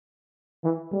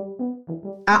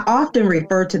I often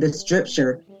refer to the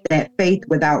scripture that faith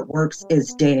without works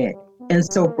is dead. And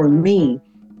so for me,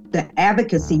 the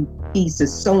advocacy piece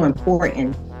is so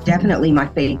important. Definitely my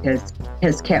faith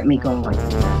has kept me going.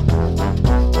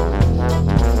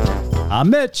 I'm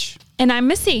Mitch. And I'm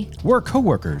Missy. We're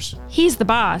coworkers. He's the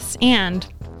boss, and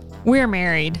we're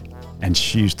married. And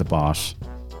she's the boss.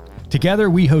 Together,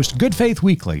 we host Good Faith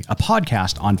Weekly, a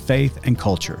podcast on faith and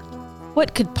culture.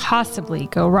 What could possibly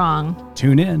go wrong?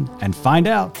 Tune in and find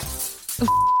out.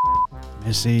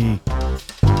 Missy.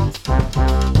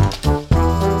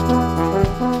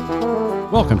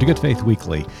 Welcome to Good Faith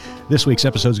Weekly. This week's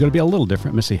episode is going to be a little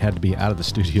different. Missy had to be out of the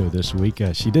studio this week.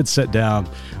 She did sit down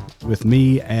with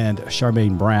me and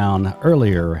Charmaine Brown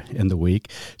earlier in the week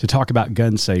to talk about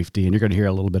gun safety, and you're going to hear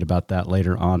a little bit about that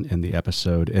later on in the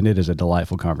episode, and it is a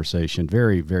delightful conversation,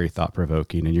 very, very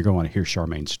thought-provoking, and you're going to want to hear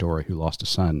Charmaine's story, who lost a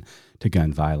son to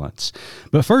gun violence.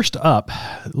 But first up,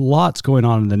 lots going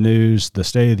on in the news, the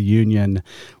State of the Union.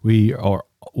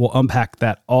 We'll unpack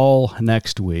that all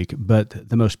next week, but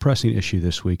the most pressing issue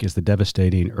this week is the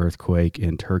devastating earthquake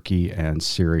in Turkey and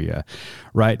Syria.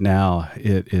 Right now,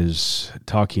 it is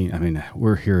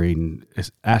we're hearing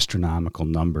astronomical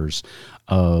numbers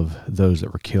of those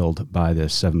that were killed by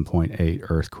this 7.8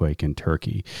 earthquake in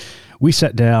Turkey. I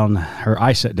sat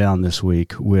down this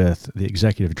week with the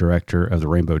executive director of the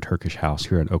Rainbow Turkish House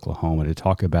here in Oklahoma to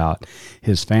talk about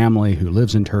his family who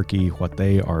lives in Turkey, what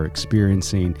they are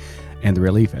experiencing, and the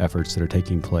relief efforts that are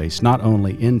taking place, not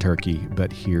only in Turkey,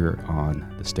 but here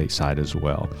on the state side as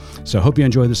well. So I hope you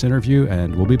enjoy this interview,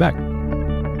 and we'll be back.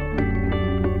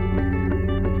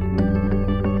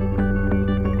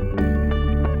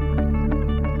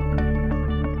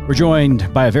 We're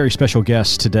joined by a very special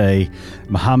guest today.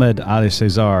 Mohamed Ali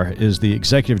Cesar is the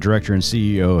Executive Director and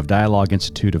CEO of Dialogue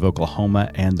Institute of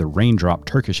Oklahoma and the Raindrop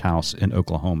Turkish House in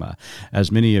Oklahoma. As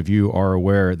many of you are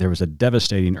aware, there was a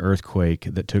devastating earthquake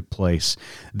that took place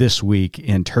this week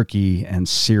in Turkey and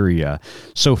Syria.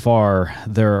 So far,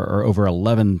 there are over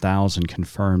 11,000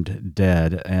 confirmed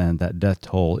dead, and that death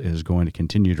toll is going to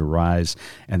continue to rise,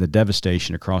 and the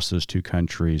devastation across those two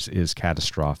countries is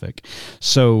catastrophic.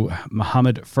 So,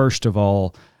 Mohamed, first of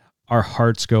all, our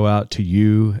hearts go out to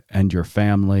you and your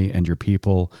family and your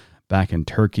people back in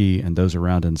Turkey and those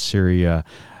around in Syria.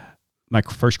 My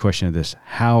first question is this: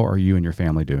 how are you and your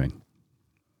family doing?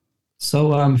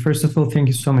 So, first of all, thank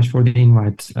you so much for the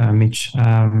invite, Mitch.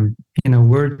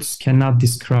 Words cannot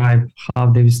describe how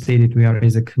devastated we are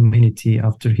as a community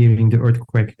after hearing the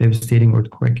devastating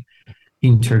earthquake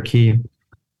in Turkey.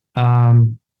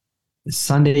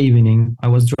 Sunday evening, I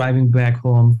was driving back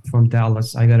home from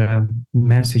Dallas. I got a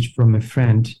message from a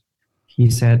friend.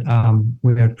 He said,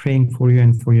 we are praying for you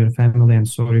and for your family and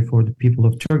sorry for the people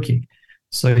of Turkey.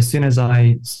 So as soon as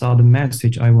I saw the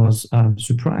message, I was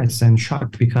surprised and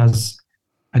shocked because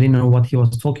I didn't know what he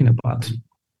was talking about.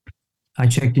 I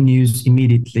checked the news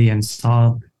immediately and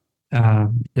saw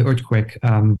the earthquake,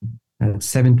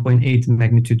 7.8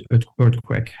 magnitude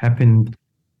earthquake happened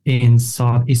in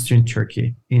southeastern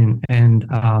Turkey, and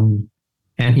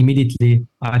immediately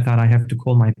I thought I have to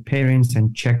call my parents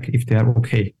and check if they are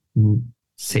okay,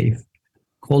 safe.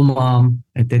 Call mom.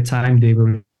 At that time, they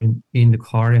were in the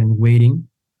car and waiting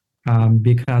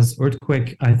because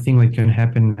earthquake I think can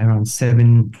happen around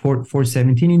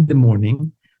 4:17 in the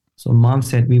morning. So mom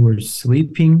said we were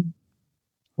sleeping.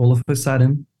 All of a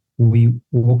sudden, we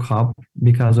woke up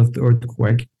because of the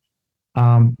earthquake.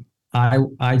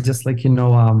 I just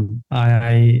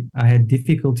I had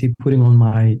difficulty putting on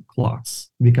my clothes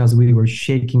because we were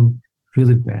shaking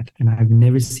really bad, and I've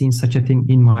never seen such a thing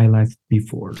in my life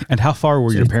before. And how far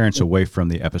were your parents away from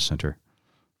the epicenter?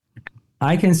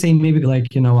 I can say maybe a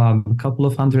couple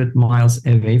of 100 miles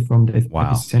away from the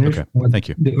epicenter. Okay, thank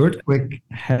you. The earthquake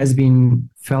has been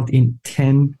felt in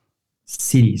 10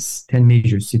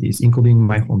 major cities, including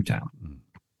my hometown.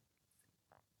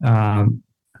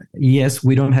 Yes,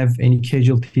 we don't have any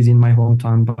casualties in my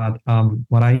hometown, but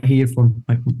what I hear from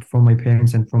my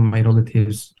parents and from my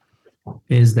relatives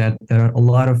is that there are a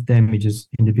lot of damages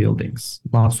in the buildings,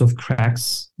 lots of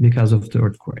cracks because of the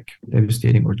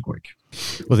devastating earthquake.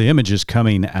 Well, the images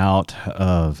coming out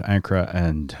of Ankara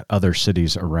and other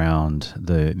cities around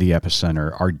the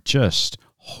epicenter are just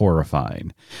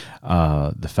horrifying.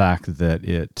 The fact that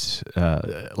it,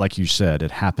 like you said, it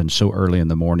happened so early in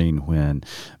the morning when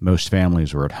most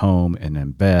families were at home and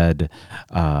in bed,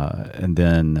 and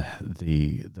then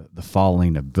the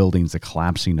falling of buildings, the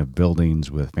collapsing of buildings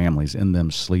with families in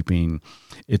them sleeping.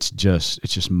 It's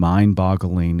just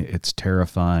mind-boggling. It's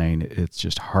terrifying. It's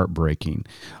just heartbreaking.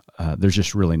 There's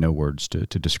just really no words to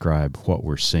describe what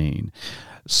we're seeing.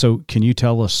 So can you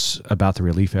tell us about the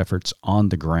relief efforts on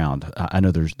the ground? I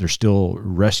know there's still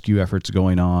rescue efforts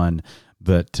going on,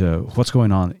 but what's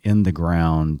going on in the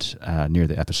ground near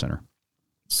the epicenter?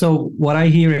 So what I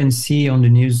hear and see on the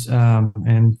news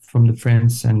and from the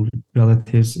friends and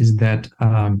relatives is that,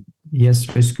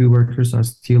 yes, rescue workers are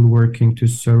still working to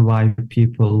survive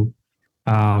people,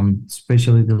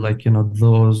 especially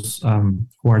those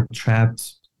who are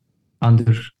trapped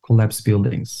under collapsed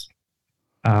buildings.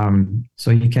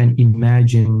 So you can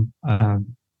imagine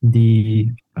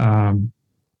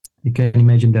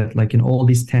that like in all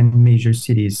these 10 major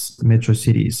cities, metro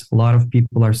cities, a lot of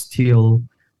people are still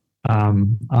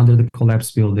under the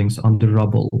collapsed buildings, under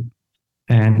rubble,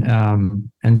 and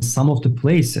some of the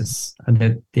places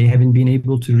that they haven't been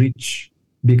able to reach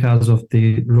because of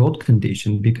the road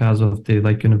condition, because of the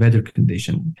weather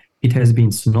condition. It has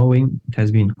been snowing, it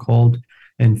has been cold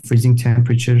and freezing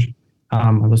temperature.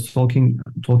 I was talking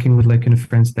with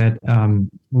friends that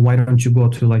why don't you go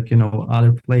to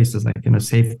other places,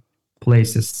 safe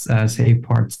places, safe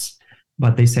parts.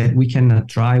 But they said we cannot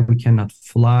drive, we cannot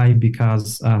fly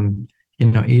because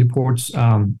airports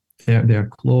they're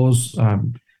closed,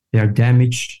 they are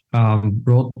damaged,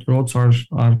 roads are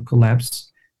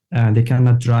collapsed, and they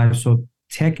cannot drive. So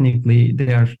technically,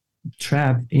 they are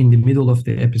trapped in the middle of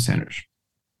the epicenter.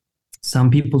 Some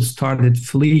people started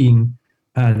fleeing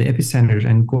the epicenter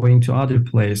and going to other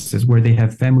places where they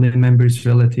have family members,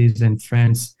 relatives, and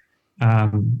friends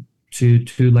to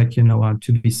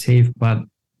be safe, but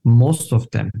most of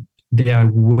them, they are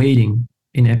waiting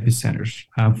in epicenters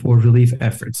for relief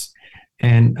efforts.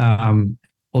 And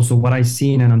also what I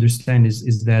see and understand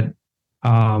is that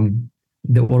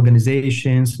the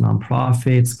organizations,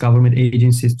 nonprofits, government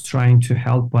agencies trying to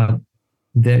help, but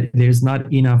there's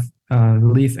not enough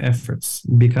relief efforts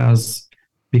because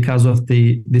of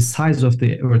the size of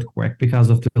the earthquake,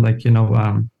 because of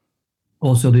the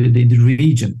also the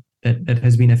region that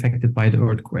has been affected by the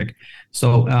earthquake.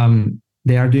 So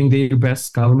they are doing their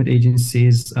best. Government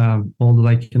agencies, all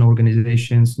the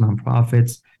organizations,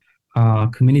 nonprofits,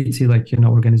 community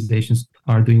organizations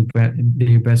are doing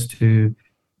their best to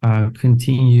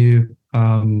continue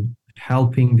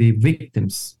helping the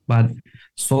victims. But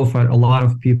so far, a lot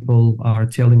of people are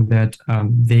telling that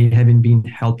they haven't been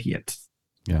helped yet.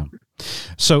 Yeah.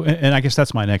 So, and I guess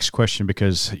that's my next question,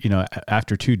 because,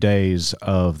 after 2 days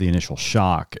of the initial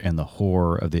shock and the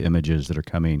horror of the images that are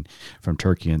coming from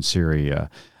Turkey and Syria,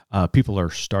 people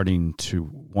are starting to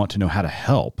want to know how to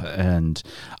help. And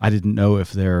I didn't know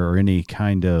if there are any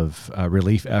kind of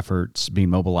relief efforts being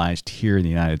mobilized here in the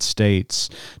United States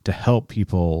to help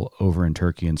people over in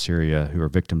Turkey and Syria who are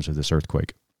victims of this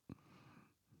earthquake.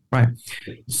 Right.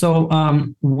 So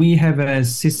we have a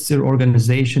sister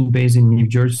organization based in New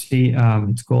Jersey.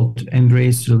 It's called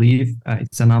Embrace Relief.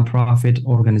 It's a nonprofit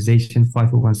organization,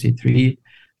 501c3.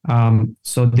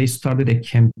 So they started a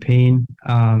campaign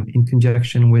in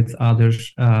conjunction with other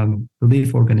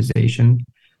relief organization.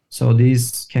 So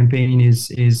this campaign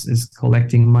is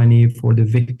collecting money for the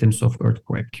victims of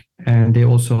earthquake, and they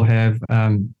also have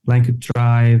blanket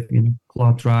drive,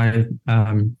 cloth drive,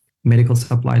 medical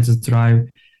supplies drive.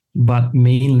 But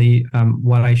mainly,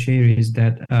 what I share is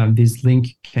that this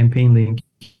campaign link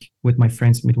with my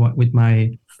friends, with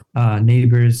my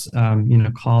neighbors,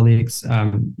 colleagues.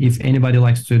 If anybody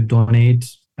likes to donate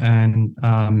and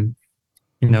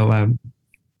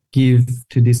give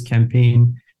to this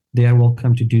campaign, they are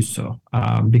welcome to do so,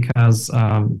 because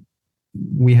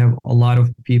we have a lot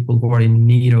of people who are in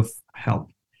need of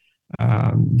help.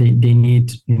 They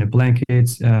need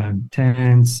blankets,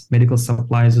 tents, medical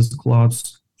supplies,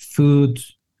 clothes, food,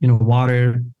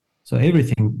 water, so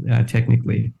everything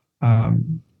technically.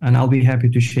 And I'll be happy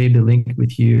to share the link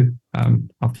with you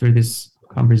after this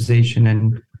conversation,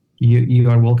 and you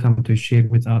are welcome to share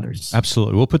with others.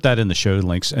 Absolutely. We'll put that in the show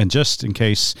links. And just in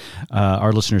case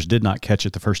our listeners did not catch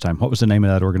it the first time, what was the name of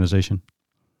that organization?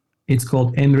 It's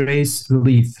called Embrace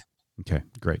Relief. Okay,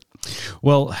 great.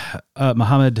 Well,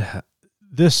 Mohammed,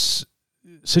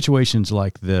 situations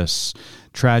like this,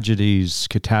 tragedies,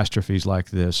 catastrophes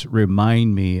like this,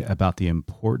 remind me about the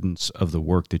importance of the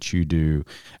work that you do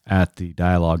at the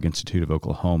Dialogue Institute of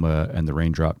Oklahoma and the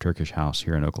Raindrop Turkish House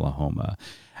here in Oklahoma.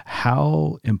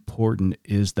 How important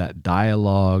is that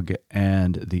dialogue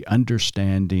and the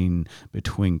understanding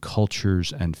between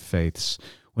cultures and faiths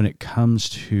when it comes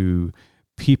to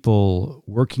people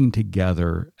working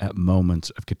together at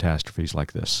moments of catastrophes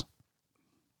like this?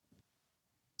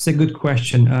 It's a good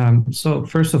question. So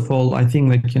first of all, I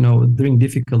think during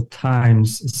difficult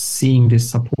times, seeing this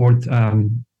support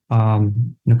coming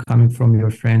from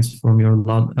your friends, from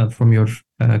your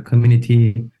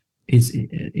community,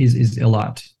 is a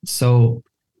lot. So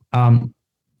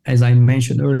as I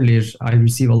mentioned earlier, I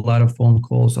receive a lot of phone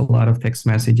calls, a lot of text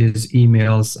messages,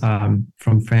 emails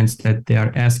from friends that they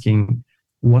are asking,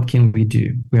 what can we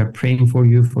do? We are praying for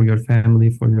you, for your family,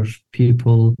 for your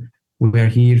people. We are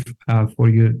here for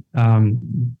you.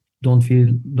 Don't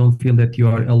feel that you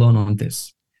are alone on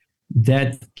this.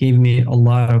 That gave me a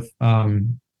lot of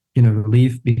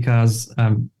relief, because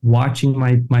watching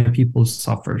my people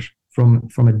suffer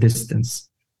from a distance,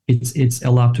 it's a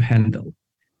lot to handle.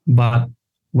 But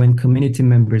when community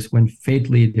members, when faith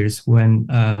leaders, when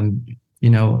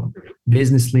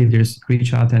business leaders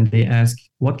reach out and they ask,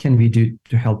 what can we do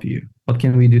to help you? What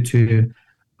can we do to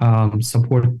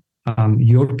support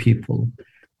your people?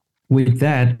 With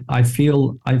that, I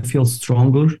feel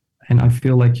stronger, and I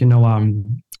feel like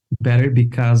better,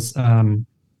 because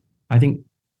I think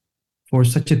for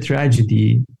such a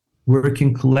tragedy,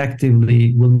 working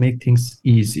collectively will make things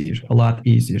easier, a lot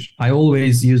easier. I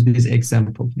always use this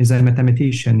example. As a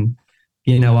mathematician,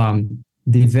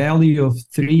 the value of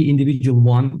 3 individual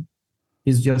 1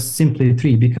 is just simply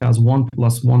 3, because 1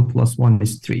 plus 1 plus 1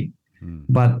 is 3.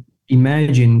 But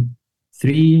imagine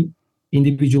 3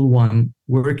 individual 1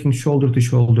 working shoulder to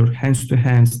shoulder, hands to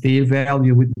hands, their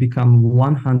value would become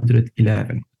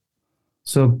 111.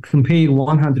 So compare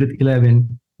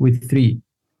 111 with 3.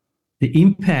 The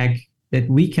impact that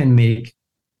we can make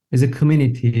as a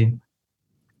community,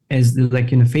 as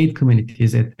the faith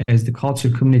communities, as the culture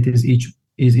communities, each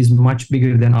is much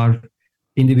bigger than our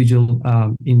individual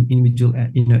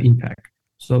impact.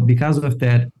 So because of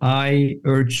that, I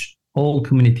urge all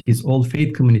communities, all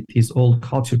faith communities, all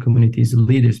culture communities,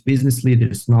 leaders, business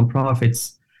leaders,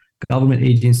 nonprofits, government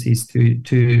agencies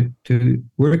to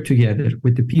work together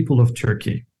with the people of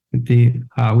Turkey, with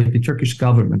the Turkish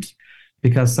government,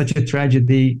 because such a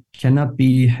tragedy cannot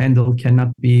be handled,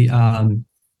 cannot be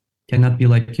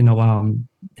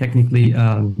technically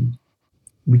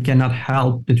we cannot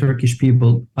help the Turkish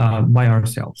people by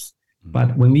ourselves.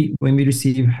 But when we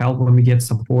receive help, when we get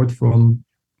support from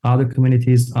other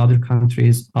communities, other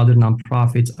countries, other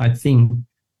nonprofits, I think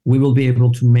we will be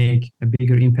able to make a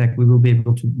bigger impact. We will be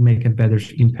able to make a better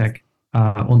impact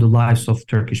on the lives of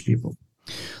Turkish people.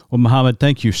 Well, Mohammed,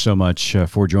 thank you so much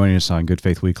for joining us on Good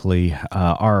Faith Weekly.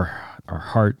 Our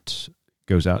heart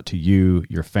goes out to you,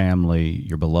 your family,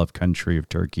 your beloved country of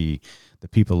Turkey, the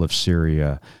people of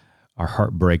Syria. Our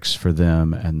heart breaks for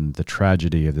them, and the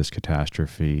tragedy of this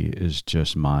catastrophe is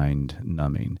just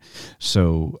mind-numbing.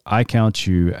 So I count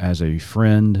you as a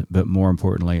friend, but more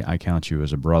importantly, I count you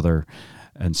as a brother.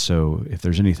 And so if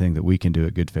there's anything that we can do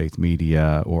at Good Faith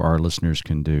Media or our listeners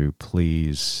can do,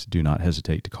 please do not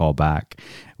hesitate to call back.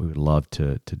 We would love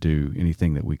to do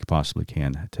anything that we possibly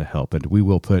can to help. And we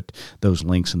will put those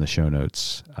links in the show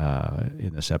notes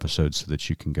in this episode so that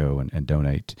you can go and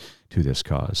donate to this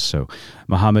cause. So,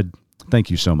 Mohammed, thank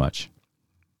you so much.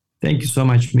 Thank you so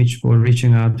much, Mitch, for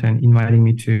reaching out and inviting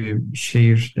me to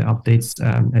share the updates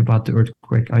about the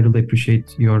earthquake. I really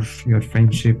appreciate your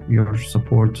friendship, your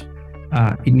support.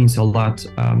 It means a lot.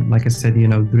 Like I said,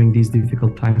 during these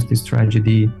difficult times, this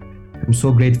tragedy, I'm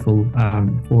so grateful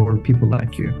for people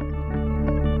like you.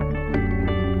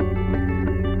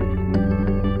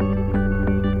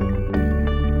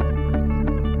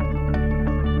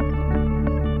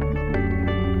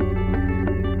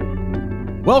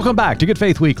 Welcome back to Good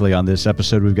Faith Weekly. On this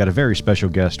episode, we've got a very special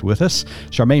guest with us.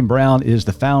 Charmaine Brown is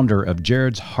the founder of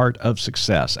Jared's Heart of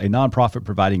Success, a nonprofit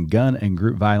providing gun and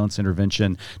group violence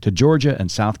intervention to Georgia and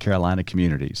South Carolina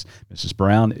communities. Mrs.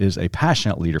 Brown is a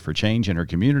passionate leader for change in her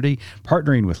community,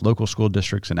 partnering with local school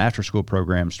districts and after-school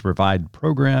programs to provide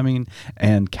programming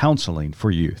and counseling for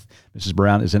youth. Mrs.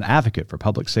 Brown is an advocate for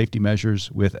public safety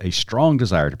measures with a strong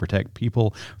desire to protect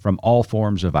people from all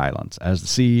forms of violence. As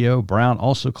the CEO, Brown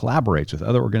also collaborates with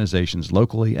other organizations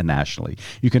locally and nationally.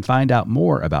 You can find out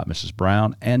more about Mrs.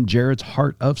 Brown and Jared's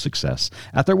Heart of Success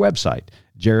at their website,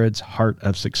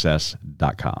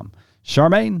 jaredsheartofsuccess.com.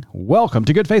 Charmaine, welcome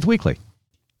to Good Faith Weekly.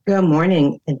 Good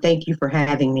morning, and thank you for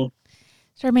having me.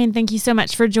 Charmaine, thank you so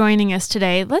much for joining us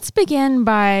today. Let's begin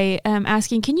by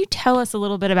asking, can you tell us a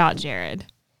little bit about Jared?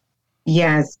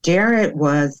 Yes, Jared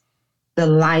was the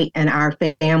light in our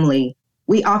family.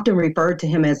 We often referred to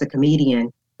him as a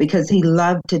comedian because he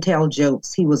loved to tell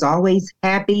jokes. He was always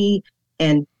happy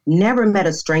and never met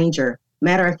a stranger.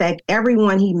 Matter of fact,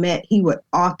 everyone he met, he would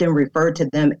often refer to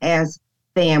them as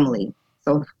family.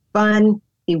 So fun,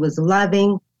 he was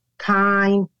loving,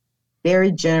 kind,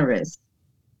 very generous.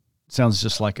 Sounds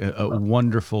just like a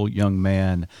wonderful young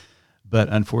man, but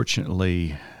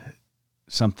unfortunately,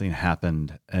 something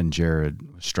happened and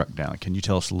Jared was struck down. Can you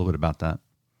tell us a little bit about that?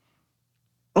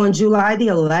 On July the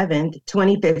 11th,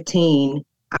 2015,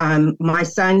 my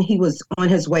son, he was on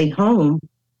his way home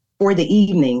for the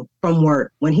evening from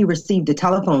work when he received a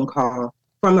telephone call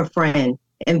from a friend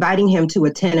inviting him to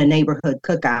attend a neighborhood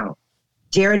cookout.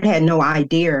 Jared had no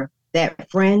idea that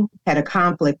friend had a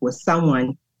conflict with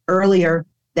someone earlier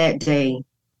that day.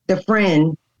 The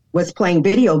friend was playing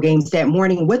video games that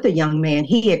morning with a young man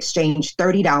he exchanged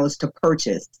 $30 to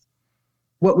purchase.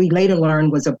 What we later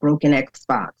learned was a broken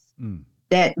Xbox.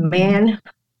 That man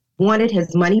wanted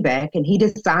his money back, and he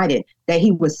decided that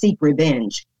he would seek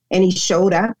revenge. And he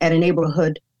showed up at a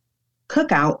neighborhood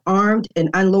cookout armed and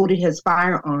unloaded his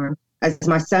firearm as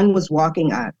my son was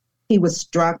walking up. He was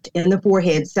struck in the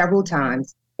forehead several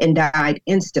times and died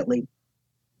instantly.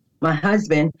 My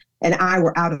husband and I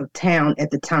were out of town at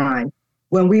the time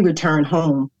when we returned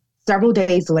home several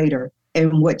days later,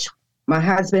 in which my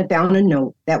husband found a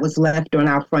note that was left on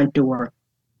our front door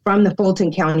from the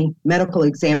Fulton County Medical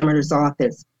Examiner's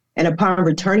office. And upon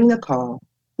returning the call,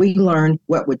 we learned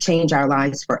what would change our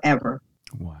lives forever.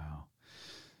 Wow.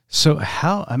 So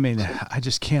I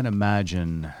just can't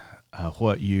imagine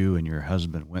what you and your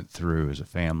husband went through as a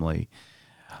family.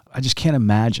 I just can't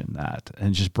imagine that. And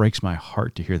it just breaks my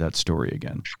heart to hear that story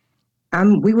again.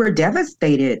 We were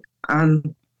devastated.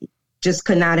 Just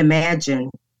could not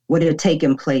imagine what had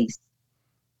taken place.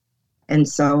 And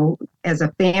so as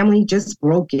a family, just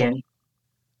broken,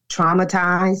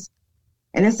 traumatized,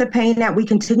 and it's a pain that we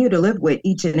continue to live with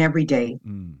each and every day.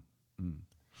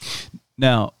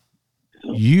 Now,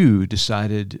 you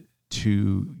decided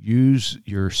to use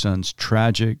your son's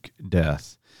tragic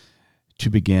death to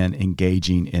begin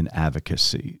engaging in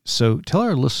advocacy. So tell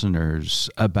our listeners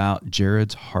about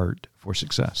Jared's Heart for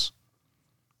Success.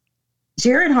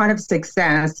 Jared Heart of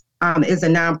Success is a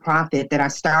nonprofit that I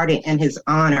started in his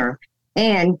honor.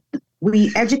 And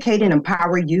we educate and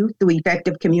empower youth through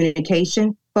effective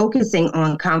communication, focusing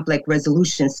on conflict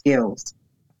resolution skills.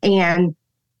 And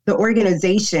the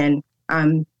organization,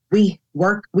 we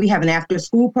have an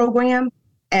after-school program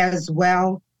as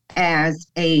well as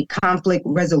a conflict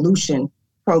resolution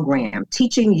program,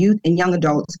 teaching youth and young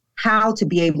adults how to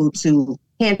be able to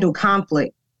handle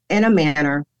conflict in a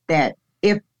manner that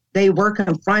if they were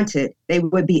confronted, they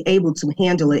would be able to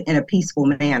handle it in a peaceful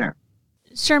manner.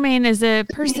 Charmaine, as a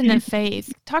person of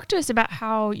faith, talk to us about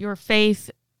how your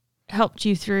faith helped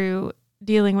you through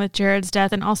dealing with Jared's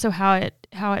death, and also how it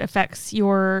affects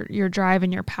your drive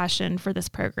and your passion for this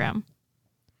program.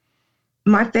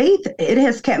 My faith, it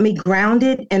has kept me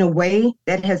grounded in a way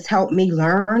that has helped me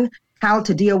learn how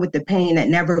to deal with the pain that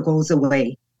never goes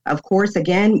away. Of course,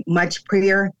 again, much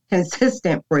prayer,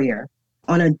 consistent prayer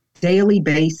on a daily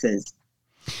basis.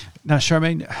 Now,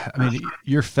 Charmaine,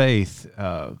 your faith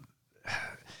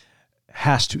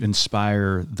has to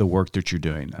inspire the work that you're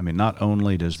doing. Not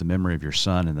only does the memory of your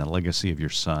son and the legacy of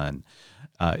your son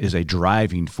is a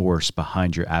driving force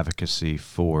behind your advocacy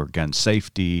for gun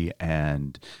safety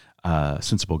and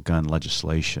sensible gun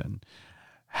legislation,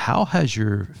 how has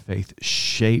your faith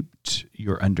shaped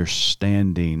your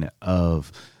understanding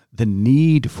of the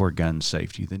need for gun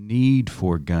safety, the need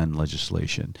for gun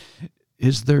legislation?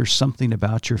 Is there something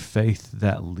about your faith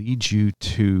that leads you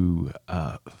to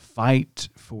fight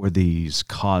for these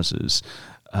causes?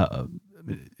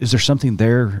 Is there something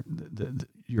there,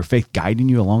 your faith guiding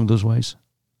you along those ways?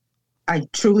 I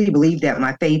truly believe that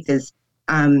my faith is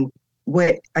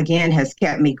what, again, has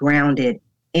kept me grounded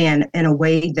in a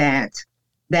way that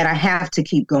I have to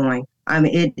keep going.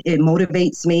 It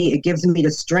motivates me. It gives me the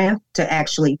strength to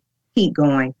actually keep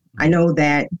going. I know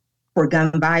that for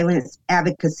gun violence,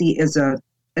 advocacy is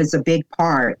a big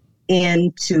part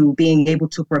into being able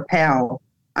to propel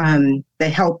the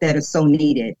help that is so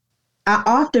needed. I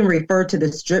often refer to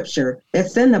the scripture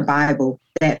that's in the Bible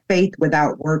that faith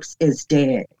without works is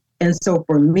dead. And so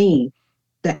for me,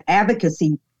 the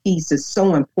advocacy piece is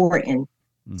so important.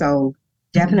 So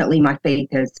definitely my faith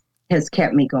has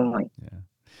kept me going. Yeah.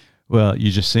 Well,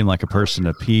 you just seem like a person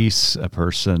of peace, a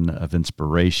person of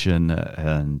inspiration,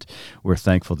 and we're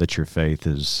thankful that your faith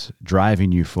is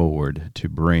driving you forward to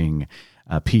bring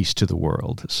peace to the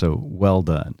world. So well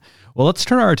done. Well, let's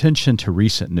turn our attention to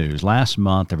recent news. Last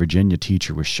month, a Virginia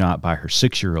teacher was shot by her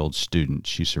 6-year-old student.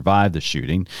 She survived the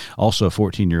shooting. Also, a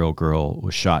 14-year-old girl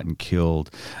was shot and killed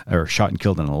an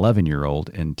 11-year-old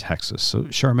in Texas. So,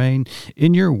 Charmaine,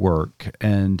 in your work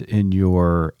and in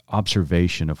your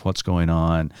observation of what's going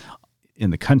on in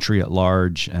the country at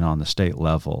large and on the state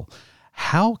level,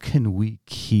 how can we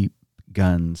keep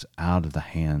guns out of the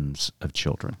hands of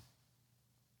children?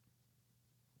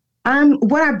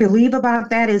 What I believe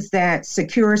about that is that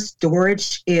secure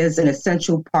storage is an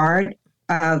essential part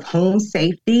of home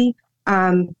safety.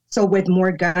 So with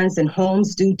more guns in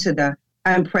homes due to the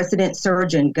unprecedented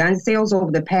surge in gun sales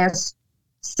over the past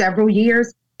several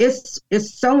years, it's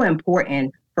so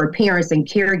important for parents and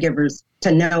caregivers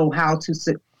to know how to,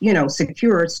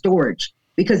 secure storage,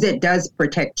 because it does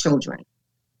protect children.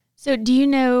 So do you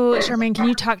know, Charmaine, can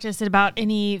you talk to us about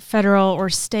any federal or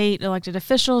state elected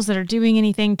officials that are doing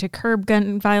anything to curb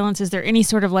gun violence? Is there any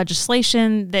sort of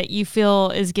legislation that you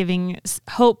feel is giving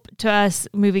hope to us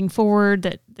moving forward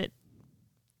that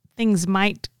things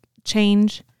might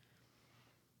change?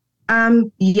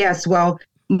 Yes, well,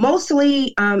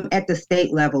 mostly at the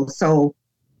state level. So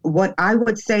what I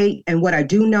would say, and what I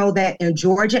do know, that in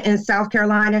Georgia and South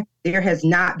Carolina, there has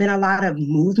not been a lot of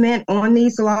movement on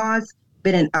these laws.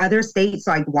 But in other states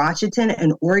like Washington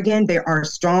and Oregon, there are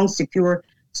strong, secure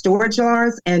storage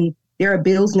laws, and there are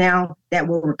bills now that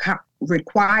will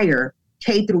require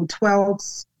K through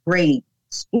 12th grade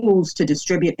schools to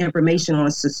distribute information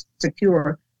on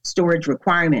secure storage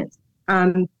requirements.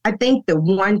 I think the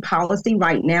one policy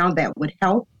right now that would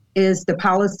help is the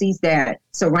policies that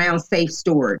surround safe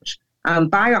storage.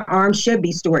 Firearms should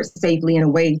be stored safely and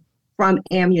away from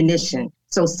ammunition.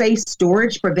 So safe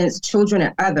storage prevents children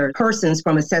and other persons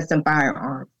from accessing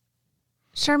firearms.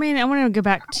 Charmaine, I want to go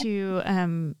back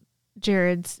to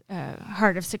Jared's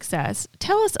Heart of Success.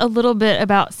 Tell us a little bit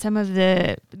about some of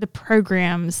the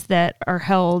programs that are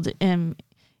held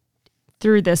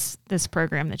through this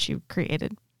program that you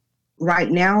created.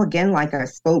 Right now, again, like I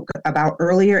spoke about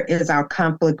earlier, is our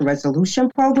conflict resolution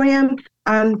program.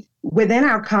 Within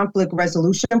our conflict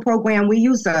resolution program, we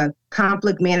use a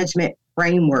conflict management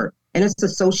framework, and it's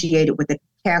associated with the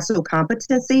CASEL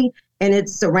competency, and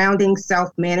it's surrounding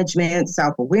self-management,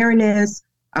 self-awareness,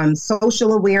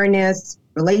 social awareness,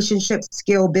 relationship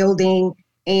skill building,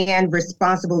 and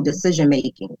responsible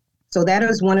decision-making. So that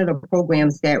is one of the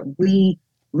programs that we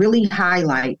really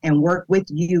highlight and work with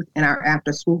youth in our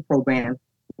after-school program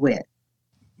with.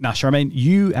 Now, Charmaine,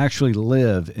 you actually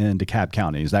live in DeKalb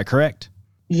County. Is that correct?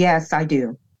 Yes, I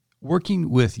do. Working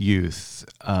with youth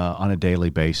on a daily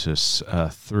basis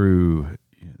through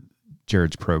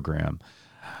Jared's program,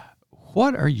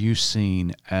 what are you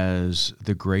seeing as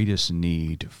the greatest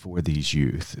need for these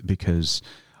youth? Because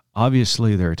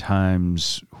obviously there are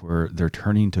times where they're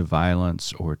turning to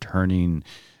violence or turning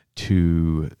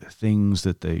to things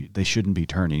that they shouldn't be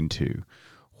turning to.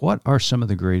 What are some of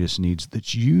the greatest needs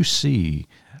that you see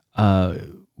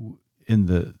in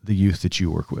the youth that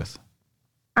you work with?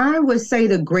 I would say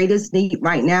the greatest need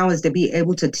right now is to be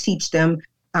able to teach them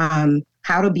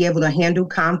how to be able to handle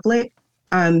conflict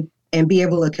and be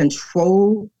able to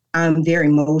control their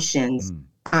emotions.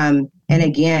 And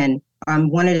again,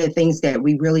 one of the things that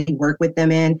we really work with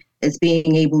them in is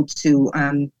being able to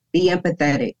be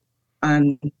empathetic.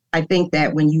 I think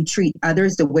that when you treat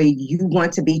others the way you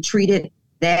want to be treated,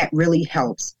 that really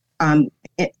helps. In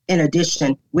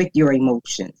addition, with your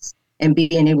emotions and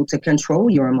being able to control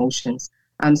your emotions.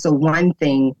 So one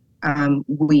thing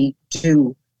we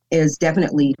do is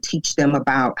definitely teach them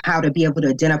about how to be able to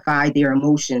identify their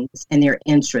emotions and their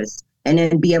interests, and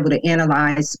then be able to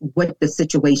analyze what the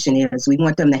situation is. We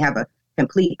want them to have a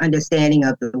complete understanding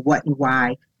of the what and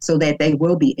why, so that they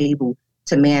will be able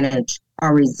to manage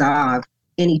or resolve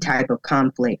any type of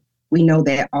conflict. We know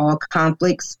that all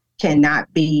conflicts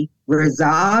cannot be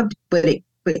resolved, but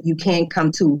you can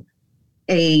come to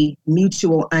a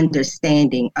mutual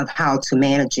understanding of how to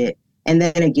manage it. And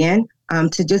then again,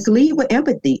 to just lead with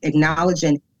empathy, acknowledge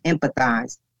and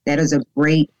empathize. That is a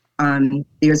great,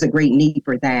 there's a great need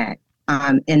for that.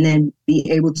 And then be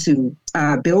able to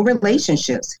build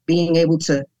relationships, being able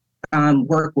to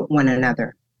work with one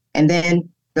another. And then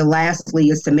the lastly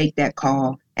is to make that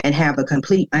call and have a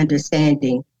complete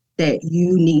understanding that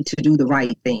you need to do the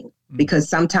right thing. Because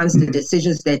sometimes the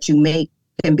decisions that you make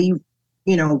can be,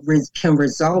 can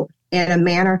result in a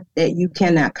manner that you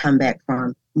cannot come back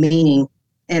from, meaning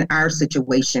in our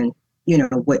situation,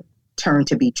 would turn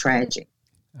to be tragic.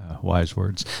 Wise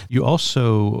words. You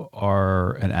also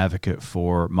are an advocate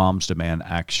for Moms Demand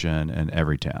Action in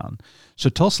Everytown. So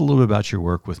tell us a little bit about your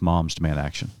work with Moms Demand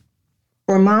Action.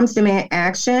 For Moms Demand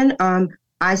Action,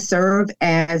 I serve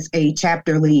as a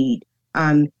chapter lead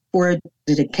for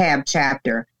the DeKalb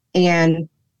chapter. And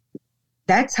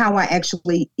that's how I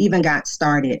actually even got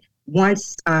started.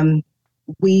 Once about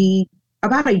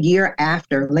a year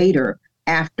later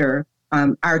after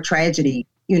our tragedy,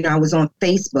 I was on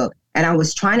Facebook and I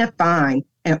was trying to find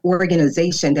an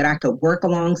organization that I could work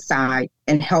alongside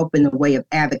and help in the way of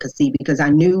advocacy, because I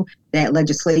knew that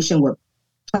legislation would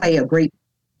play a great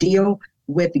deal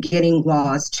with getting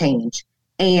laws changed.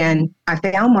 And I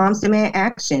found Moms Demand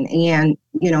Action, and,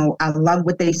 I love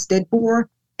what they stood for.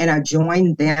 and I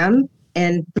joined them.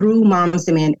 And through Moms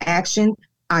Demand Action,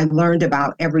 I learned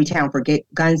about Everytown for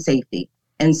Gun Safety.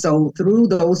 And so through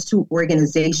those two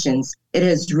organizations, it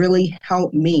has really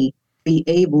helped me be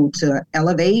able to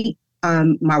elevate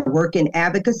my work in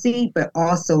advocacy, but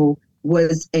also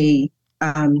was a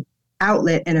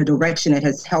outlet and a direction that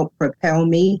has helped propel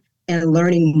me in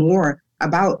learning more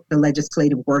about the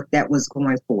legislative work that was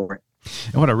going forward.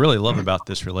 And what I really love about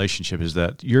this relationship is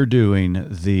that you're doing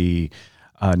the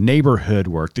neighborhood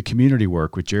work, the community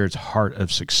work with Jared's Heart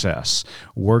of Success,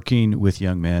 working with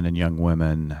young men and young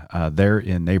women there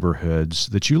in neighborhoods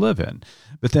that you live in.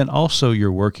 But then also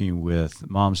you're working with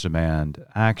Moms Demand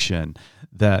Action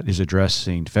that is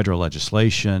addressing federal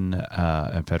legislation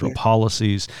and federal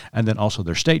policies, and then also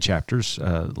their state chapters,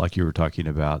 like you were talking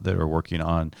about, that are working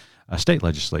on state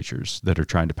legislatures that are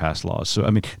trying to pass laws. So, I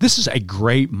mean, this is a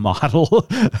great model,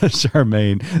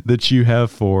 Charmaine, that you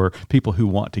have for people who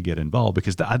want to get involved,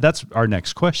 because that's our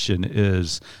next question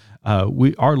is,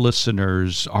 our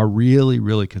listeners are really,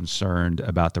 really concerned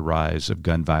about the rise of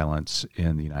gun violence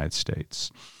in the United States.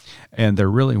 And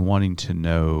they're really wanting to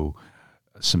know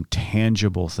some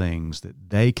tangible things that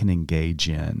they can engage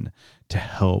in to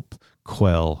help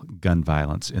quell gun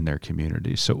violence in their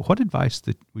communities. So what advice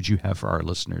would you have for our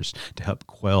listeners to help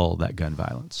quell that gun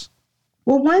violence?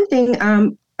 Well, one thing,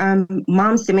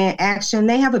 Moms Demand Action,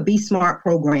 they have a Be Smart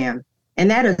program. And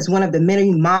that is one of the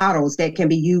many models that can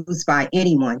be used by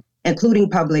anyone, including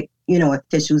public,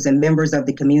 officials and members of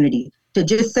the community, to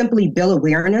just simply build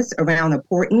awareness around the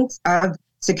importance of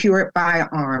secure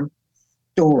firearm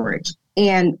storage.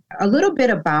 And a little bit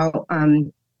about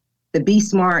the Be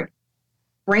Smart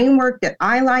framework that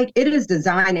I like. It is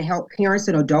designed to help parents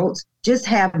and adults just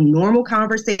have normal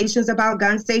conversations about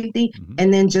gun safety,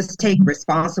 and then just take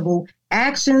responsible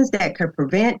actions that could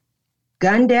prevent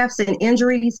gun deaths and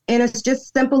injuries. And it's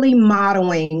just simply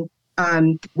modeling,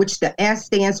 which the S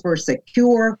stands for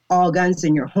secure all guns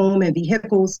in your home and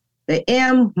vehicles. The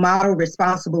M, model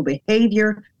responsible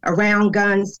behavior around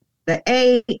guns. The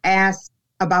A asks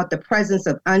about the presence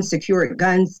of unsecured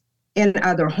guns in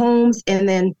other homes. And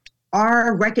then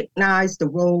R, recognize the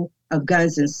role of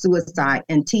guns in suicide.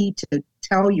 And T, to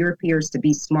tell your peers to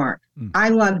be smart. I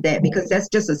love that, because that's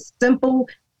just a simple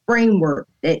framework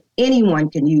that anyone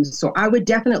can use. So I would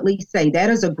definitely say that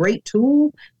is a great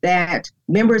tool that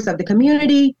members of the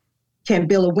community can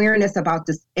build awareness about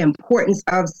the importance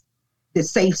of the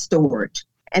safe storage.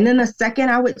 And then the second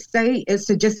I would say is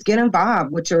to just get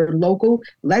involved with your local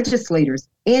legislators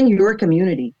in your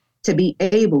community to be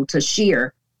able to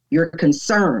share your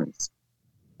concerns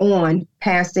on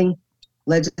passing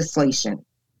legislation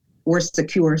or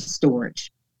secure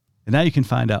storage. And now you can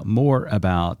find out more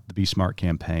about the Be Smart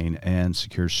campaign and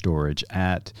secure storage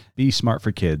at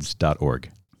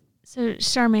besmartforkids.org. So,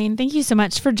 Charmaine, thank you so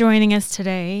much for joining us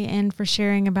today and for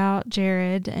sharing about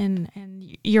Jared and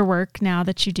your work now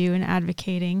that you do in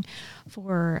advocating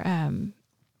for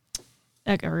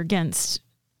or against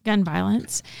gun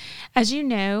violence. As you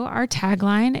know, our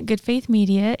tagline at Good Faith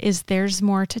Media is "There's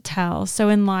more to tell." So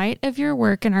in light of your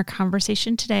work and our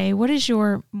conversation today, what is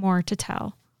your more to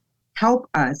tell? Help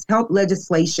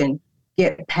legislation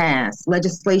get passed.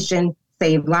 Legislation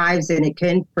save lives, and it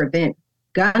can prevent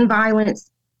gun violence.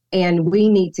 And we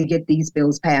need to get these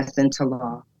bills passed into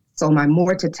law. So my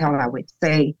more to tell, I would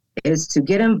say, is to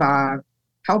get involved,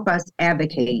 help us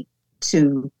advocate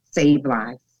to save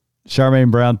lives. Charmaine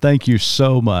Brown, thank you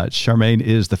so much. Charmaine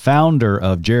is the founder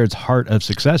of Jared's Heart of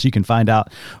Success. You can find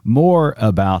out more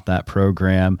about that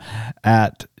program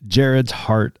at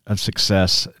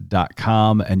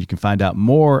jaredsheartofsuccess.com, and you can find out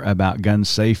more about gun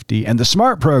safety and the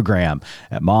SMART program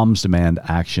at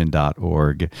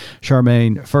momsdemandaction.org.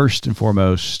 Charmaine, first and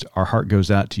foremost, our heart goes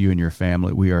out to you and your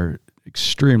family. We are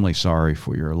extremely sorry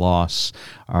for your loss.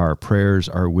 Our prayers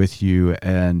are with you,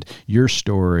 and your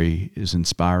story is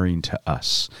inspiring to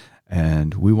us.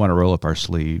 And we want to roll up our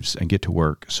sleeves and get to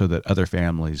work so that other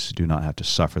families do not have to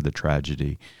suffer the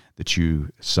tragedy that you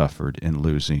suffered in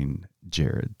losing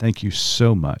Jared. Thank you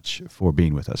so much for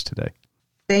being with us today.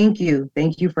 Thank you.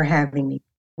 Thank you for having me.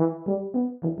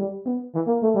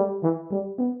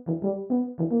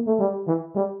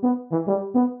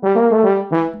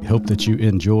 Hope that you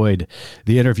enjoyed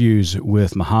the interviews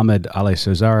with Mohamed Ali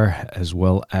Cesar as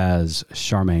well as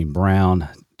Charmaine Brown,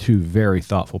 two very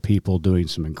thoughtful people doing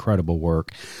some incredible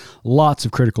work. Lots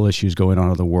of critical issues going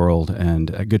on in the world, and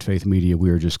at Good Faith Media,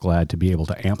 we are just glad to be able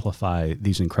to amplify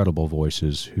these incredible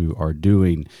voices who are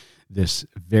doing this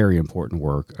very important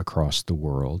work across the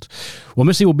world. Well,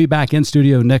 Missy will be back in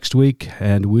studio next week,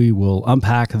 and we will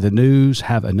unpack the news,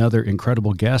 have another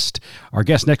incredible guest. Our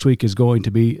guest next week is going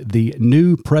to be the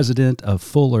new president of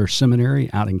Fuller Seminary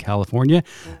out in California,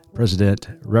 President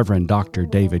Reverend Dr.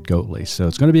 David Goatley. So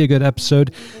it's going to be a good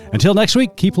episode. Until next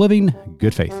week, keep living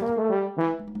good faith.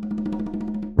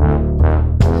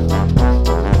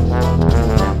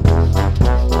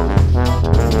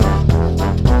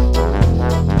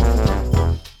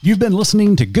 You've been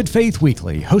listening to Good Faith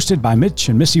Weekly, hosted by Mitch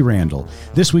and Missy Randall.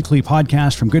 This weekly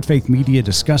podcast from Good Faith Media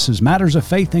discusses matters of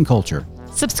faith and culture.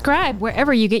 Subscribe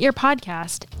wherever you get your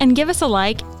podcast and give us a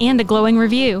like and a glowing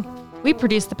review. We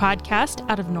produce the podcast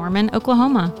out of Norman,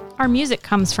 Oklahoma. Our music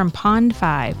comes from Pond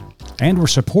 5. And we're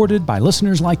supported by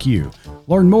listeners like you.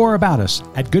 Learn more about us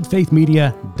at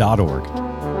goodfaithmedia.org.